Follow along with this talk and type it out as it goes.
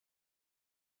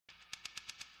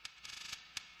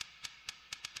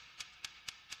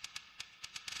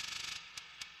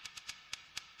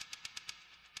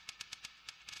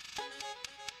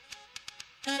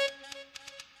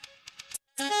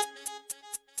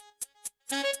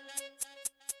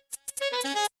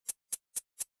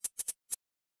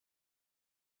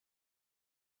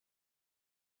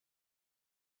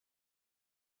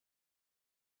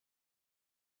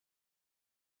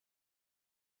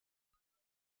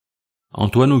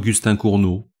Antoine-Augustin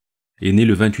COURNOT est né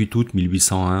le 28 août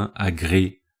 1801 à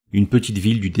Gré, une petite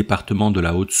ville du département de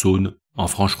la Haute-Saône, en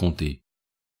Franche-Comté.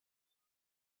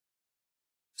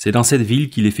 C'est dans cette ville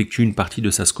qu'il effectue une partie de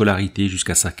sa scolarité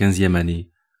jusqu'à sa 15e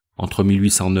année, entre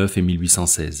 1809 et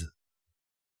 1816.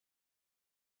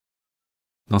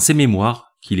 Dans ses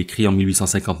mémoires, qu'il écrit en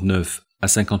 1859 à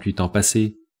 58 ans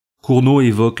passés, Cournot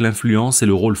évoque l'influence et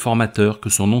le rôle formateur que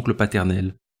son oncle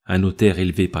paternel, un notaire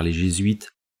élevé par les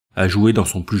jésuites, a joué dans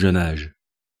son plus jeune âge.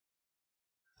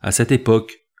 À cette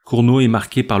époque, Cournot est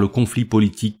marqué par le conflit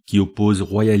politique qui oppose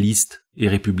royalistes et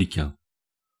républicains.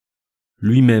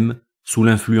 Lui-même, sous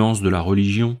l'influence de la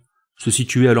religion, se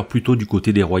situait alors plutôt du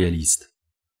côté des royalistes.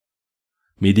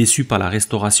 Mais déçu par la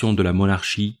restauration de la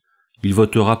monarchie, il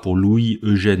votera pour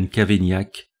Louis-Eugène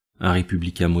Cavaignac, un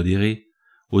républicain modéré,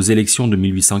 aux élections de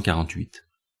 1848.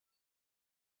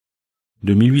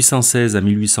 De 1816 à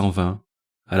 1820,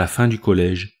 à la fin du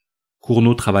collège,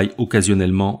 Cournot travaille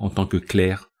occasionnellement en tant que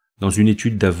clerc dans une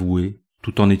étude d'avoué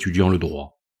tout en étudiant le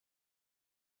droit.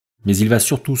 Mais il va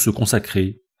surtout se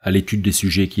consacrer à l'étude des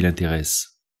sujets qui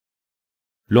l'intéressent.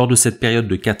 Lors de cette période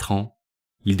de 4 ans,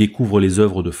 il découvre les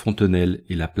œuvres de Fontenelle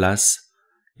et Laplace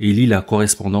et lit la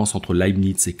correspondance entre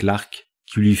Leibniz et Clarke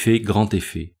qui lui fait grand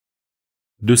effet.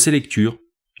 De ces lectures,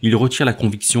 il retire la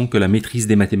conviction que la maîtrise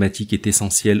des mathématiques est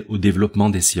essentielle au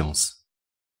développement des sciences.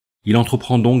 Il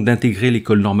entreprend donc d'intégrer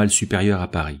l'école normale supérieure à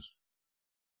Paris.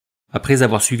 Après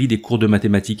avoir suivi des cours de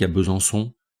mathématiques à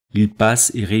Besançon, il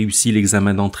passe et réussit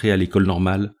l'examen d'entrée à l'école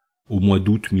normale au mois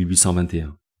d'août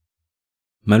 1821.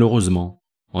 Malheureusement,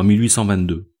 en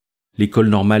 1822, l'école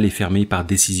normale est fermée par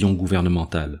décision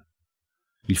gouvernementale.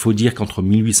 Il faut dire qu'entre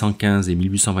 1815 et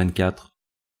 1824,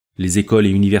 les écoles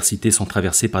et universités sont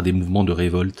traversées par des mouvements de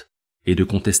révolte et de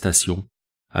contestation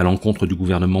à l'encontre du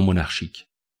gouvernement monarchique.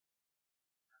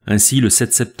 Ainsi, le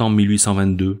 7 septembre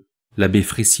 1822, l'abbé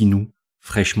Frayssinous,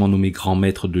 fraîchement nommé grand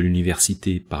maître de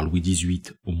l'université par Louis XVIII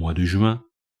au mois de juin,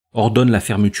 ordonne la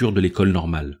fermeture de l'école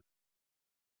normale.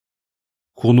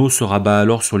 Cournot se rabat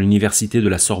alors sur l'université de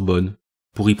la Sorbonne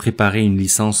pour y préparer une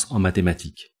licence en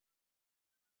mathématiques.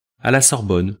 À la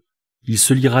Sorbonne, il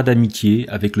se liera d'amitié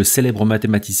avec le célèbre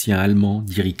mathématicien allemand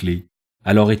Dirichlet,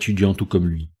 alors étudiant tout comme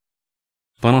lui.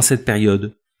 Pendant cette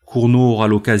période, Cournot aura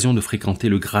l'occasion de fréquenter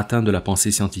le gratin de la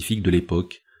pensée scientifique de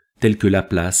l'époque, tels que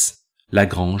Laplace,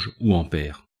 Lagrange ou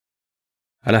Ampère.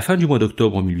 À la fin du mois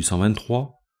d'octobre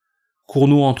 1823,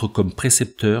 Cournot entre comme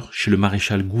précepteur chez le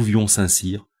maréchal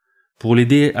Gouvion-Saint-Cyr pour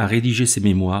l'aider à rédiger ses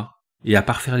mémoires et à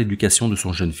parfaire l'éducation de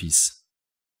son jeune fils.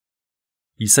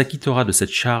 Il s'acquittera de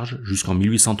cette charge jusqu'en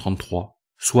 1833,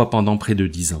 soit pendant près de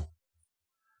 10 ans.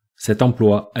 Cet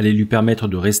emploi allait lui permettre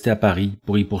de rester à Paris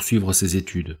pour y poursuivre ses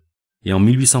études. Et en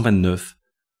 1829,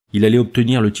 il allait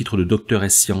obtenir le titre de docteur ès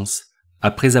sciences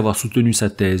après avoir soutenu sa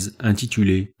thèse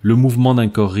intitulée « Le mouvement d'un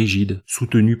corps rigide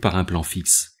soutenu par un plan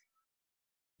fixe ».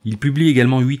 Il publie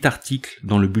également 8 articles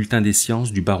dans le bulletin des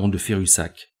sciences du baron de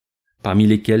Ferussac, parmi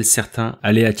lesquels certains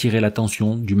allaient attirer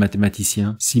l'attention du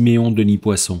mathématicien Siméon Denis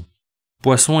Poisson.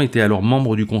 Poisson était alors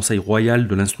membre du Conseil royal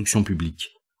de l'instruction publique,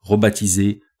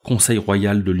 rebaptisé Conseil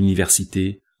royal de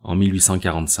l'université en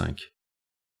 1845.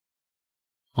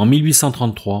 En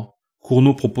 1833,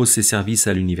 Cournot propose ses services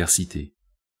à l'université.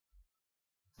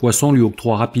 Poisson lui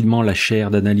octroie rapidement la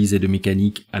chaire d'analyse et de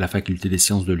mécanique à la faculté des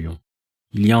sciences de Lyon.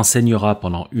 Il y enseignera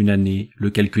pendant 1 année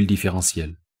le calcul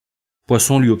différentiel.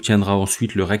 Poisson lui obtiendra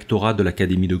ensuite le rectorat de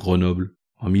l'Académie de Grenoble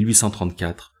en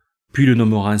 1834, puis le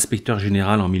nommera inspecteur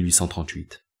général en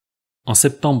 1838. En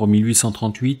septembre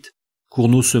 1838,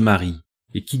 Cournot se marie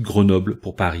et quitte Grenoble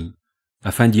pour Paris,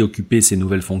 afin d'y occuper ses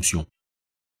nouvelles fonctions.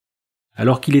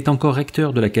 Alors qu'il est encore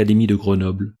recteur de l'Académie de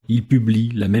Grenoble, il publie,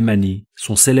 la même année,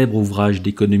 son célèbre ouvrage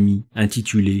d'économie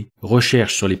intitulé «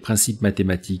 Recherche sur les principes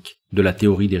mathématiques de la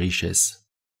théorie des richesses ».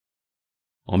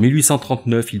 En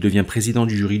 1839, il devient président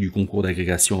du jury du concours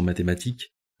d'agrégation en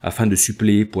mathématiques, afin de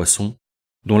suppléer Poisson,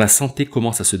 dont la santé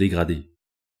commence à se dégrader.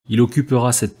 Il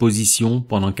occupera cette position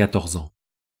pendant 14 ans.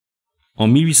 En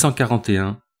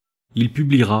 1841, il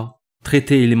publiera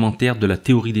Traité élémentaire de la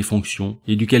théorie des fonctions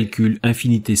et du calcul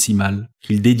infinitésimal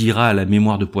qu'il dédiera à la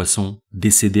mémoire de Poisson,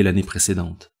 décédé l'année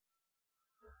précédente.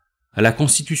 À la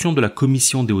constitution de la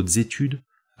Commission des hautes études,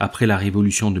 après la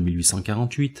Révolution de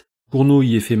 1848, Cournot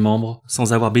y est fait membre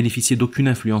sans avoir bénéficié d'aucune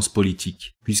influence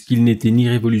politique, puisqu'il n'était ni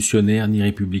révolutionnaire ni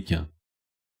républicain.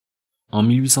 En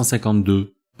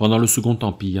 1852, pendant le Second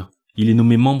Empire, il est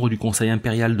nommé membre du Conseil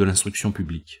impérial de l'instruction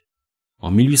publique. En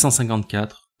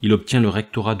 1854, il obtient le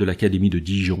rectorat de l'Académie de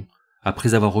Dijon,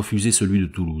 après avoir refusé celui de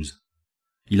Toulouse.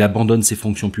 Il abandonne ses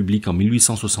fonctions publiques en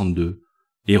 1862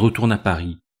 et retourne à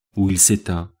Paris, où il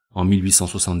s'éteint en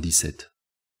 1877.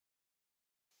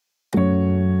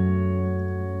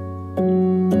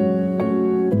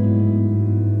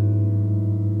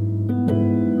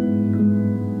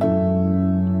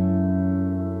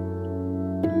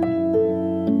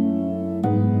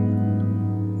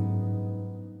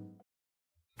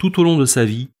 Tout au long de sa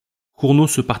vie, Cournot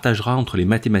se partagera entre les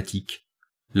mathématiques,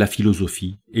 la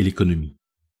philosophie et l'économie.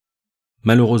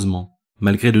 Malheureusement,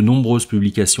 malgré de nombreuses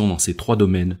publications dans ces trois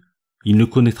domaines, il ne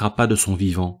connaîtra pas de son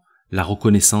vivant la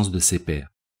reconnaissance de ses pairs.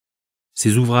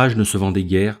 Ses ouvrages ne se vendaient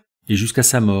guère, et jusqu'à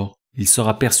sa mort, il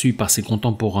sera perçu par ses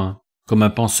contemporains comme un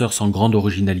penseur sans grande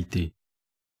originalité.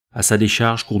 À sa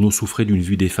décharge, Cournot souffrait d'une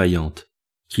vue défaillante,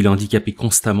 qui l'handicapait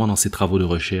constamment dans ses travaux de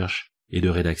recherche et de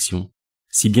rédaction,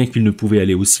 si bien qu'il ne pouvait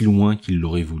aller aussi loin qu'il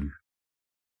l'aurait voulu.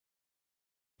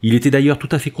 Il était d'ailleurs tout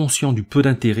à fait conscient du peu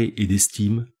d'intérêt et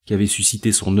d'estime qu'avait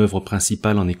suscité son œuvre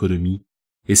principale en économie,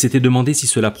 et s'était demandé si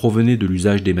cela provenait de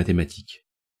l'usage des mathématiques.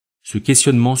 Ce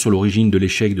questionnement sur l'origine de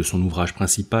l'échec de son ouvrage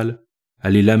principal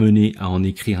allait l'amener à en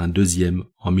écrire un deuxième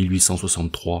en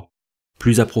 1863,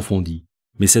 plus approfondi,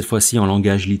 mais cette fois-ci en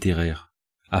langage littéraire,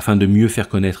 afin de mieux faire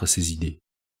connaître ses idées.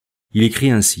 Il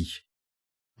écrit ainsi :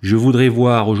 « Je voudrais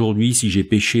voir aujourd'hui si j'ai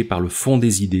péché par le fond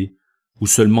des idées ou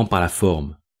seulement par la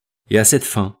forme. Et à cette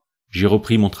fin, j'ai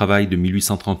repris mon travail de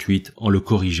 1838 en le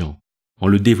corrigeant, en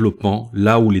le développant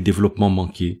là où les développements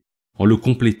manquaient, en le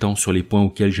complétant sur les points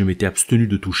auxquels je m'étais abstenu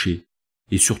de toucher,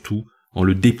 et surtout en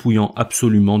le dépouillant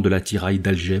absolument de l'attirail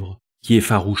d'algèbre qui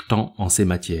effarouche tant en ces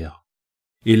matières.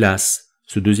 Hélas,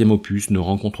 ce deuxième opus ne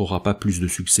rencontrera pas plus de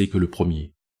succès que le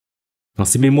premier. » Dans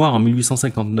ses mémoires en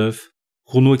 1859,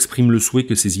 Cournot exprime le souhait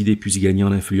que ses idées puissent gagner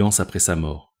en influence après sa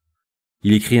mort.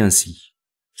 Il écrit ainsi :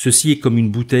 « Ceci est comme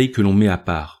une bouteille que l'on met à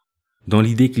part, dans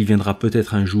l'idée qu'il viendra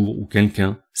peut-être un jour où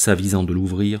quelqu'un, s'avisant de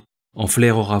l'ouvrir, en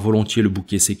flairera volontiers le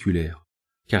bouquet séculaire,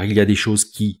 car il y a des choses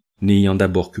qui, n'ayant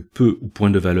d'abord que peu ou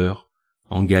point de valeur,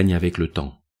 en gagnent avec le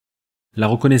temps. » La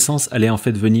reconnaissance allait en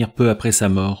fait venir peu après sa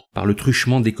mort par le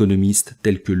truchement d'économistes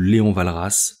tels que Léon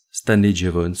Walras, Stanley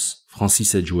Jevons,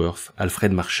 Francis Edgeworth,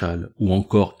 Alfred Marshall ou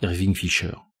encore Irving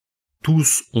Fisher.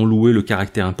 Tous ont loué le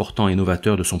caractère important et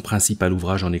novateur de son principal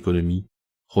ouvrage en économie,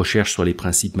 Recherche sur les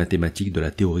principes mathématiques de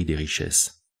la théorie des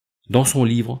richesses. Dans son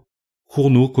livre,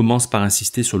 Cournot commence par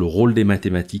insister sur le rôle des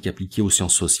mathématiques appliquées aux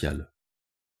sciences sociales.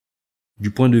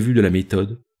 Du point de vue de la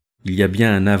méthode, il y a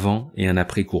bien un avant et un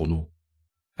après Cournot.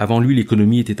 Avant lui,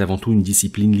 l'économie était avant tout une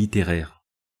discipline littéraire.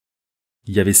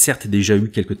 Il y avait certes déjà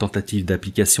eu quelques tentatives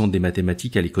d'application des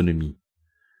mathématiques à l'économie.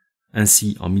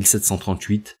 Ainsi, en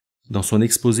 1738, dans son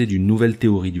exposé d'une nouvelle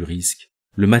théorie du risque,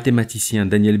 le mathématicien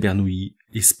Daniel Bernoulli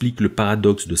explique le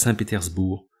paradoxe de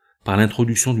Saint-Pétersbourg par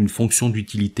l'introduction d'une fonction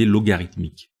d'utilité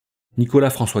logarithmique.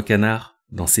 Nicolas-François Canard,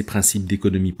 dans ses principes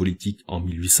d'économie politique en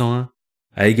 1801,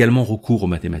 a également recours aux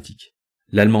mathématiques.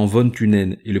 L'allemand von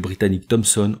Thunen et le britannique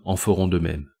Thomson en feront de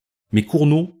même. Mais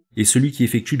Cournot est celui qui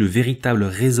effectue de véritables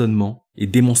raisonnements et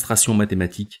démonstrations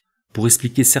mathématiques pour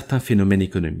expliquer certains phénomènes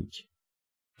économiques.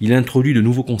 Il introduit de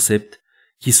nouveaux concepts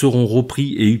qui seront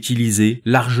repris et utilisés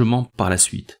largement par la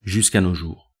suite, jusqu'à nos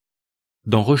jours.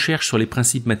 Dans Recherche sur les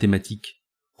principes mathématiques,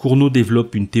 Cournot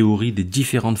développe une théorie des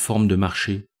différentes formes de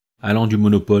marché, allant du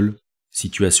monopole,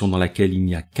 situation dans laquelle il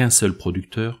n'y a qu'un seul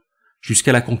producteur,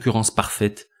 jusqu'à la concurrence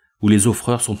parfaite, où les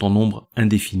offreurs sont en nombre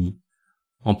indéfini,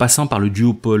 en passant par le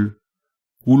duopole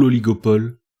ou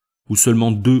l'oligopole, où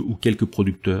seulement 2 ou quelques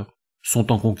producteurs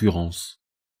sont en concurrence.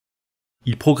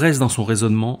 Il progresse dans son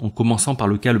raisonnement en commençant par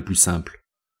le cas le plus simple,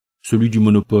 celui du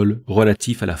monopole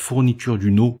relatif à la fourniture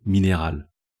d'une eau minérale.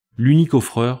 L'unique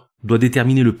offreur doit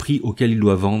déterminer le prix auquel il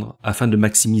doit vendre afin de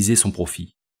maximiser son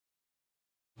profit.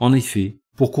 En effet,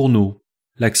 pour Cournot,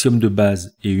 l'axiome de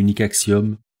base et unique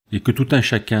axiome est que tout un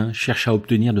chacun cherche à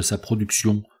obtenir de sa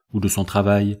production ou de son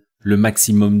travail le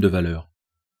maximum de valeur.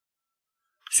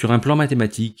 Sur un plan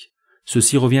mathématique,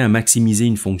 ceci revient à maximiser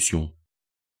une fonction.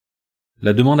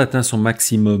 La demande atteint son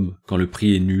maximum quand le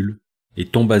prix est nul et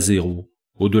tombe à zéro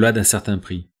au-delà d'un certain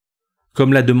prix.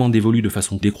 Comme la demande évolue de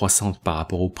façon décroissante par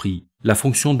rapport au prix, la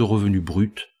fonction de revenu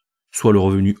brut, soit le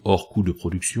revenu hors coût de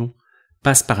production,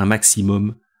 passe par un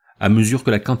maximum à mesure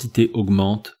que la quantité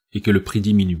augmente et que le prix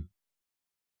diminue.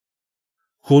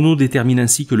 Cournot détermine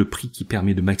ainsi que le prix qui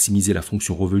permet de maximiser la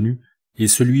fonction revenu est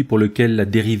celui pour lequel la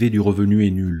dérivée du revenu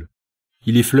est nulle.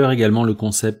 Il effleure également le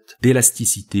concept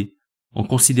d'élasticité en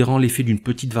considérant l'effet d'une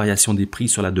petite variation des prix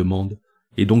sur la demande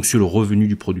et donc sur le revenu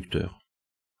du producteur.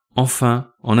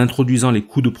 Enfin, en introduisant les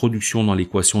coûts de production dans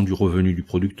l'équation du revenu du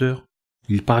producteur,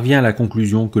 il parvient à la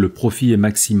conclusion que le profit est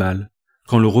maximal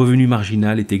quand le revenu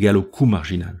marginal est égal au coût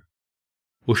marginal.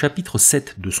 Au chapitre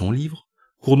 7 de son livre,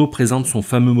 Cournot présente son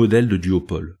fameux modèle de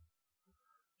duopole.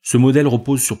 Ce modèle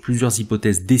repose sur plusieurs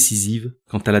hypothèses décisives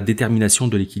quant à la détermination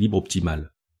de l'équilibre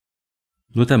optimal.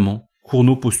 Notamment,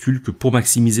 Cournot postule que pour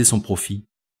maximiser son profit,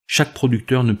 chaque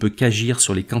producteur ne peut qu'agir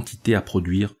sur les quantités à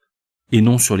produire et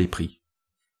non sur les prix.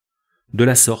 De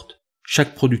la sorte,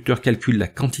 chaque producteur calcule la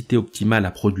quantité optimale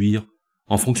à produire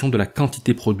en fonction de la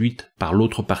quantité produite par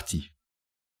l'autre partie.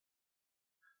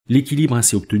 L'équilibre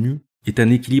ainsi obtenu est un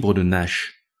équilibre de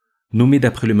Nash, nommé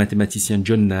d'après le mathématicien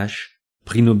John Nash,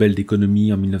 prix Nobel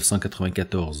d'économie en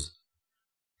 1994.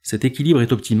 Cet équilibre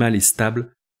est optimal et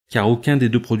stable car aucun des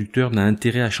deux producteurs n'a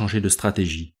intérêt à changer de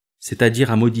stratégie,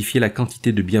 c'est-à-dire à modifier la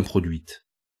quantité de biens produite.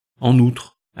 En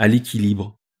outre, à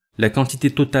l'équilibre, la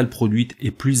quantité totale produite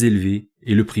est plus élevée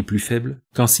et le prix plus faible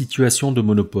qu'en situation de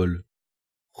monopole.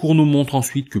 Cournot montre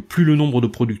ensuite que plus le nombre de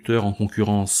producteurs en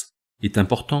concurrence est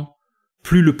important,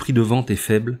 plus le prix de vente est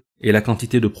faible et la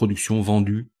quantité de production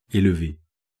vendue élevée.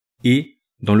 Et,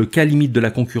 dans le cas limite de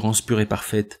la concurrence pure et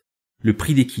parfaite, le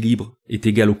prix d'équilibre est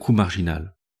égal au coût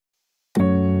marginal.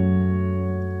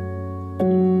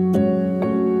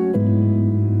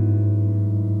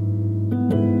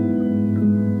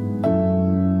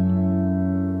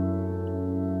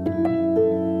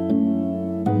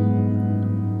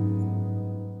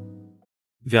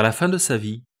 Vers la fin de sa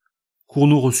vie,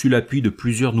 Cournot reçut l'appui de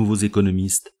plusieurs nouveaux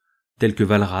économistes, tels que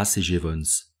Walras et Jevons,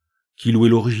 qui louaient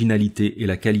l'originalité et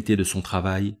la qualité de son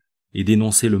travail et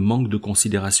dénonçaient le manque de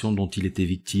considération dont il était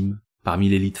victime parmi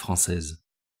l'élite française.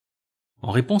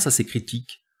 En réponse à ces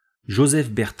critiques,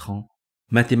 Joseph Bertrand,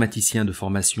 mathématicien de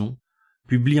formation,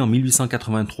 publie en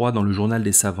 1883 dans le Journal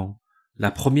des savants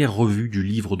la première revue du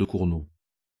livre de Cournot.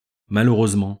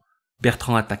 Malheureusement,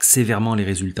 Bertrand attaque sévèrement les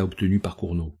résultats obtenus par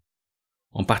Cournot.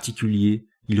 En particulier,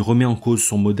 il remet en cause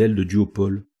son modèle de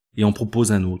duopole et en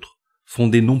propose un autre,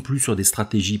 fondé non plus sur des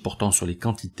stratégies portant sur les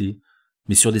quantités,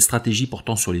 mais sur des stratégies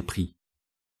portant sur les prix.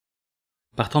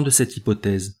 Partant de cette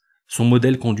hypothèse, son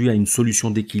modèle conduit à une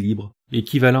solution d'équilibre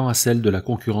équivalent à celle de la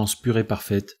concurrence pure et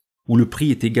parfaite, où le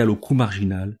prix est égal au coût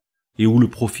marginal et où le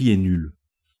profit est nul.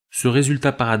 Ce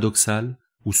résultat paradoxal,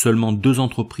 où seulement deux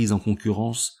entreprises en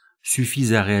concurrence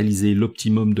suffisent à réaliser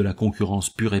l'optimum de la concurrence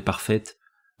pure et parfaite,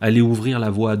 allait ouvrir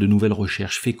la voie à de nouvelles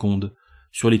recherches fécondes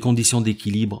sur les conditions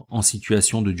d'équilibre en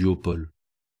situation de duopole.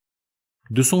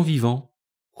 De son vivant,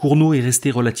 Cournot est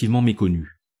resté relativement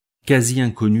méconnu, quasi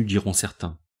inconnu diront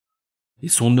certains, et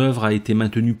son œuvre a été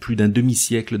maintenue plus d'un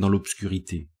demi-siècle dans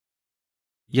l'obscurité.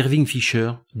 Irving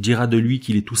Fisher dira de lui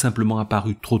qu'il est tout simplement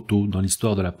apparu trop tôt dans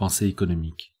l'histoire de la pensée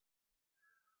économique.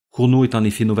 Cournot est en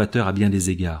effet novateur à bien des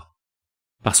égards.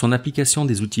 Par son application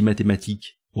des outils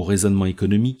mathématiques au raisonnement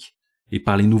économique, et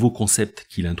par les nouveaux concepts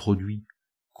qu'il introduit,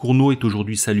 Cournot est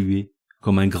aujourd'hui salué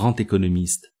comme un grand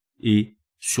économiste et,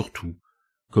 surtout,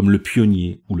 comme le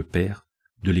pionnier ou le père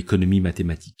de l'économie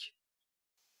mathématique.